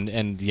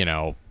 and you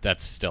know,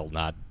 that's still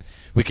not,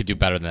 we could do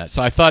better than that.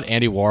 So I thought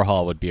Andy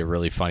Warhol would be a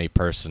really funny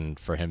person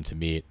for him to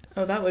meet.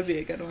 Oh, that would be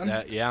a good one.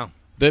 Yeah.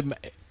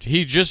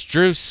 He just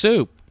drew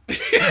soup.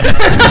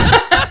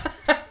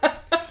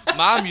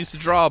 Mom used to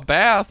draw a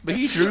bath, but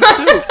he drew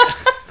soup.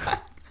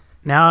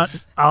 Now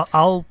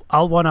I'll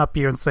one up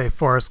you and say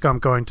Forrest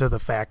Gump going to the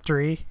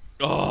factory.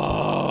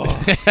 Oh.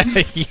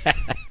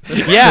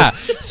 Yeah.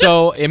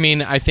 So I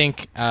mean, I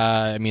think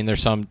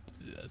there's some,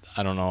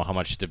 I don't know how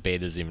much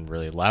debate is even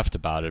really left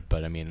about it,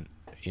 but I mean,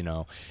 you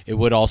know, it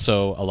would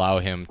also allow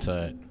him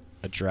to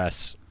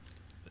address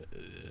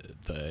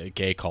the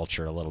gay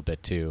culture a little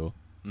bit too,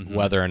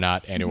 whether or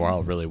not Andy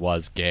Warhol really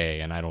was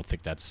gay, and I don't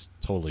think that's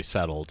totally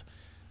settled.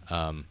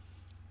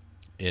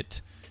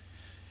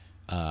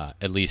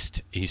 At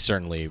least he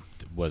certainly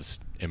was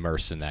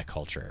immersed in that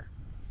culture,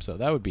 so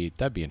that'd be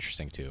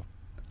interesting too.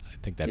 I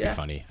think that'd Yeah, be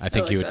funny. I I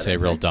think like he would that say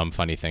real answer. dumb,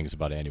 funny things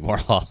about Andy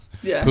Warhol,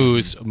 Yeah.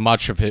 whose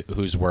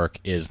work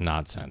is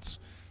nonsense.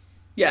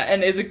 Yeah,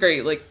 and is a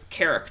great like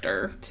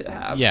character to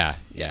have. Yeah.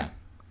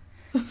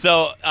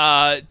 So,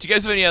 do you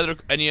guys have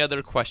any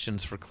other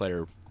questions for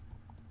Claire?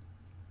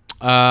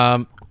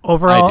 I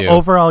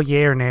Overall, do.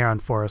 yay or nay on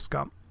Forrest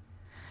Gump?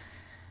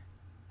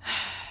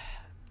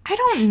 I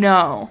don't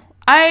know.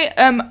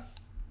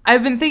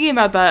 I've been thinking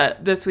about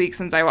that this week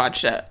since I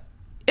watched it.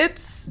 It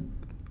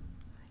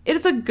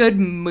is a good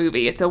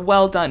movie. It's a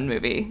well done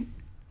movie,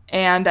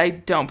 and I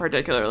don't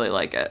particularly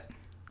like it.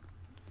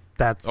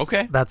 That's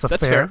Okay, That's a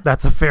that's fair. fair.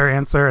 That's a fair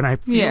answer, and I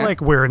feel Yeah.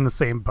 like we're in the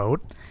same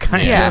boat.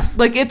 Kind Yeah, of.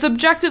 like it's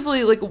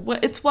objectively like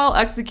it's well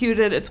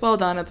executed, it's well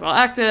done, it's well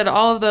acted.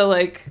 All of the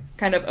like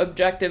kind of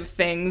objective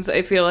things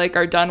I feel like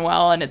are done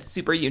well, and it's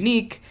super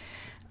unique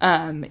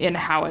in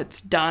how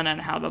it's done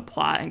and how the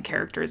plot and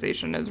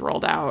characterization is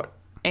rolled out.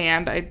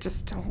 And I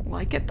just don't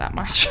like it that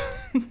much.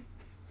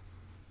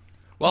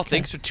 Well,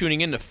 thanks for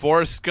tuning in to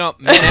Forrest Gump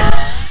Minute.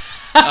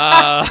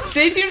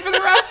 Stay tuned for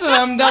the rest of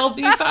them; they'll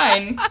be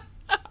fine.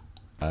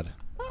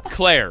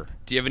 Claire,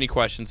 do you have any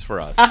questions for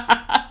us?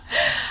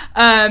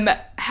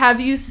 Have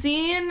you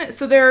seen?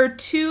 So there are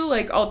two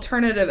like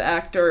alternate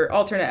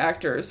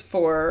actors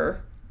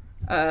for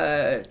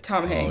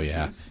Tom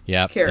Hanks'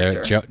 Yeah.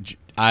 character.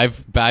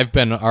 I've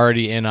been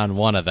already in on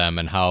one of them,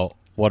 and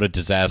what a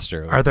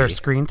disaster. It would Are there be.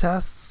 screen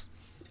tests?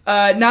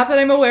 Not that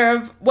I'm aware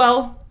of.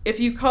 Well,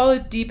 if you call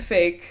it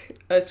deepfake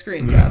a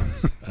screen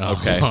test.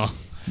 Okay.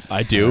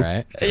 I do. All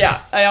right.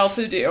 Yeah, I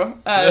also do.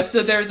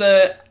 So there's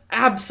a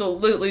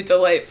absolutely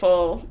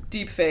delightful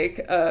deepfake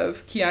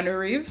of Keanu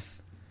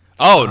Reeves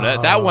Oh,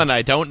 that one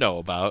I don't know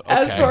about. Okay.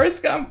 as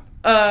Forrest Gump.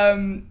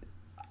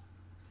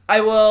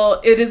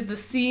 It is the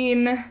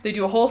scene, they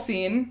do a whole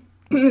scene.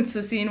 It's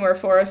the scene where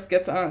Forrest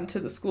gets onto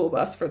the school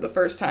bus for the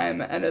first time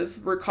and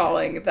is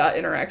recalling that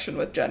interaction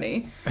with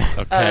Jenny.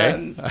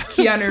 Okay.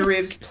 Keanu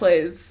Reeves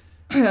plays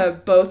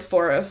both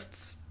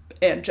Forrests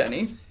and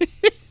Jenny.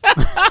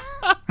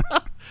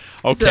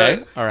 Okay.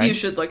 So All right. you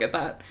should look at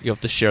that. You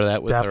have to share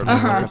that with Definitely. our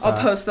Uh-huh. listeners.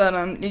 I'll post that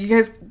on. Do you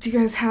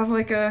guys have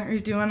like are you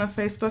doing a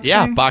Facebook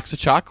Yeah, thing? box of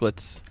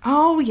chocolates.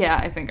 Oh yeah,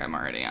 I think I'm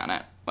already on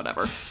it.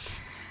 Whatever.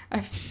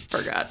 I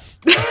forgot.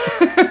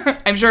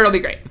 I'm sure it'll be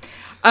great.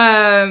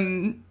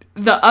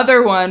 The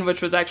other one,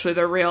 which was actually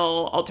the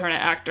real alternate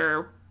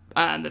actor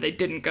that they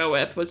didn't go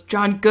with, was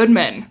John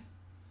Goodman.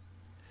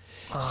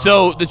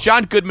 So the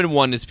John Goodman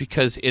one is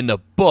because in the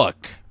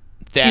book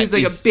that He's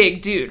like is- a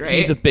big dude, right?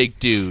 He's a big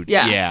dude.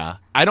 Yeah. Yeah.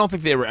 I don't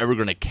think they were ever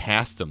going to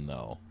cast him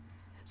though.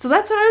 So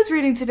that's what I was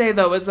reading today,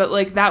 though, was that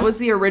like that was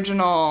the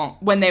original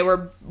when they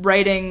were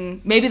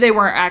writing. Maybe they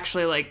weren't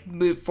actually like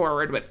moved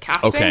forward with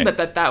casting, Okay.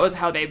 but that was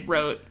how they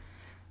wrote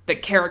the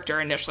character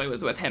initially,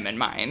 was with him in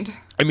mind.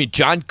 I mean,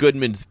 John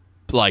Goodman's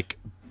like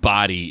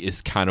body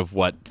is kind of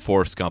what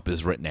Forrest Gump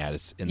is written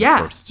as in Yeah,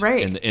 the first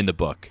right. in the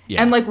book.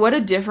 Yeah, And like, what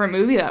a different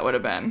movie that would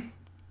have been.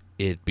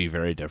 it'd be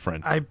very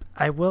different.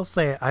 I will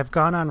say I've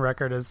gone on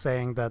record as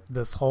saying that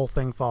this whole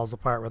thing falls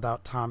apart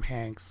without Tom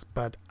Hanks,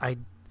 but I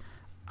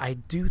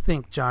do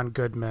think John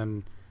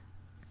Goodman.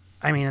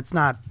 I mean, it's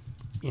not,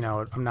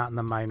 I'm not in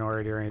the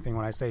minority or anything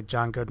when I say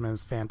John Goodman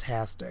is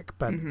fantastic,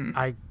 but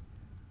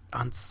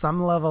on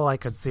some level, I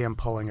could see him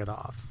pulling it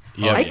off.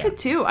 Yeah. I could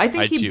too. I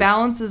think I he too.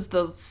 balances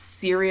the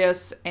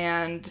serious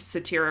and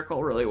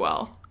satirical really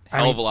well.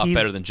 Hell of a lot he's-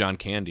 better than John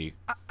Candy.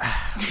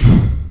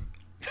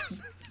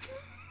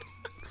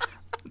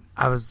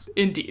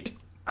 Indeed.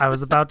 I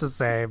was about to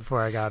say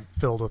before I got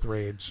filled with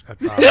rage at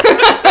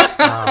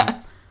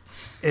Bob,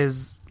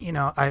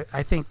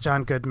 I think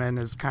John Goodman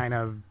is kind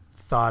of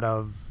thought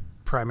of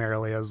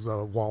primarily as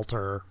a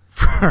Walter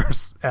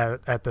first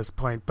at this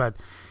point, but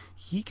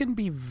he can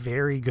be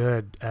very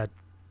good at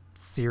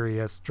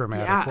serious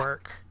dramatic Yeah.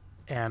 work,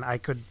 and I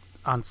could,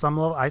 on some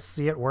level, I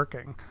see it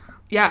working.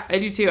 Yeah, I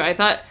do too. I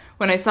thought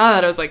when I saw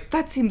that, I was like,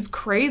 that seems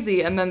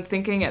crazy. And then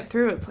thinking it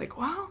through, it's like,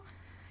 well,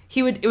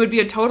 it would be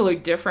a totally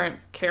different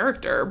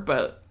character,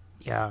 but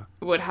Yeah,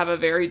 would have a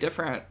very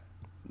different,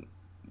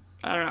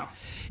 I don't know.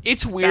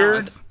 It's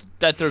weird Balance.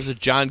 that there's a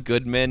John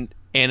Goodman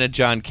and a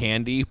John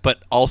Candy,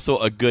 but also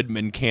a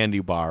Goodman candy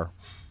bar.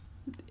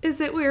 Is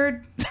it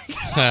weird?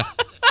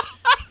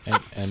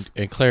 And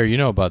Claire, you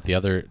know about the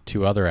other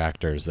two other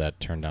actors that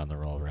turned down the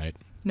role, right?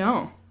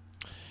 No.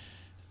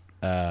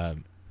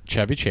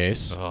 Chevy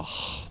Chase.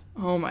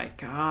 Oh my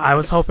God. I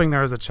was hoping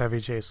there was a Chevy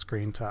Chase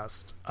screen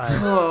test.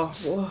 Oh,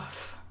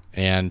 woof.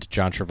 And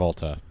John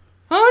Travolta.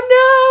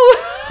 Oh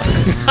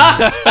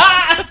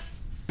no!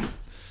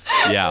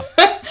 Yeah.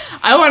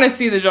 I want to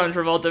see the John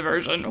Travolta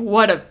version.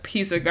 What a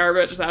piece of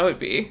garbage that would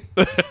be.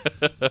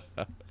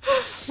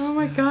 Oh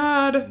my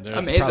God. There's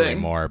Amazing. probably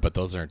more, but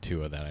those are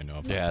two of that I know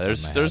of. Yeah, off the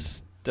top of my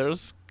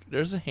head.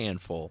 there's a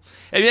handful.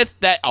 I mean,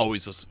 that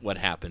always was what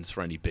happens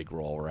for any big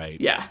role, right?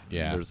 Yeah.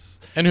 Yeah. There's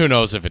And who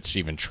knows if it's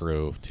even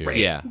true, too. Right.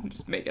 Yeah.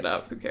 Just make it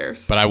up. Who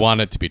cares? But I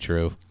want it to be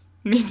true.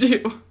 Me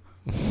too.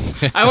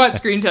 I want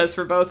screen tests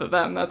for both of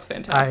them. That's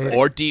fantastic.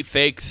 or deep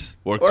fakes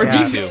works Or for me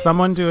deep too. fakes.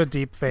 Someone do a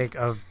deep fake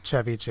of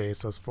Chevy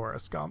Chase as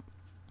Forrest Gump.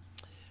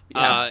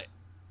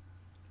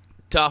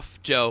 Duff,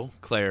 Joe,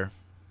 Claire,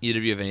 either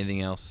of you have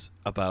anything else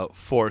about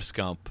Forrest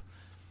Gump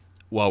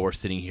while we're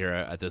sitting here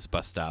at this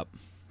bus stop?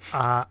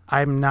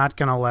 I'm not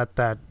going to let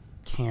that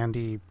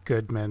Candy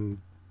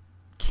Goodman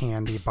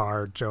candy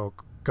bar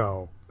joke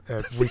go.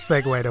 We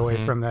segued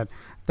away from that.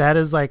 That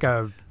is like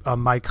a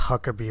Mike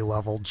Huckabee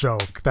level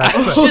joke.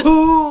 That's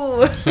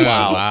Ooh.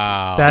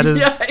 Wow. that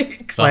is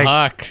Yikes. The like-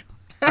 Huck.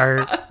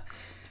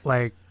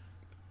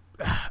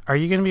 are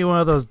you going to be one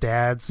of those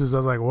dads who's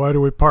like, why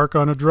do we park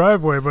on a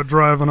driveway but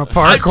drive on a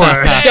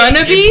parkway?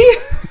 Gonna be?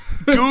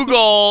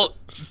 Google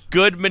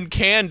Goodman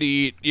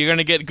Candy. You're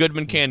gonna get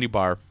Goodman Candy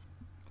Bar.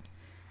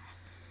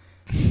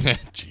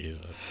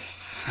 Jesus.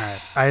 All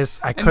right.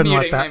 I couldn't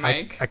let muting that my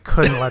mic. I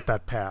couldn't let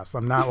that pass.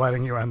 I'm not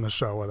letting you end the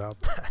show without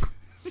that.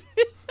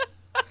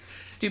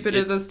 Stupid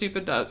is as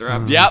stupid does,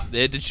 Rob. Yep.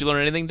 Did you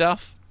learn anything,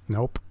 Duff?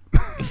 Nope.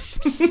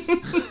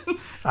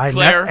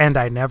 Claire?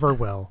 I never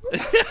will.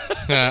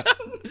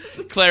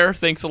 Claire,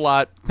 thanks a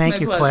lot. Thank My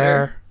you, pleasure.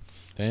 Claire.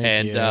 Thank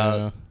And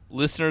you.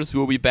 listeners,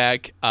 we'll be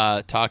back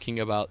talking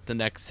about the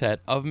next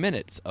set of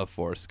minutes of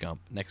Forrest Gump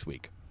next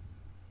week.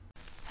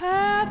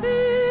 Happy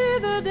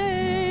the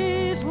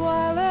days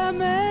while they're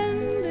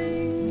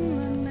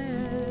mending the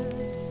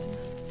nets,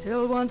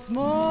 till once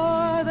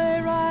more they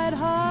ride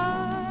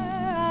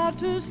high out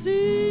to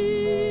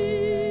sea.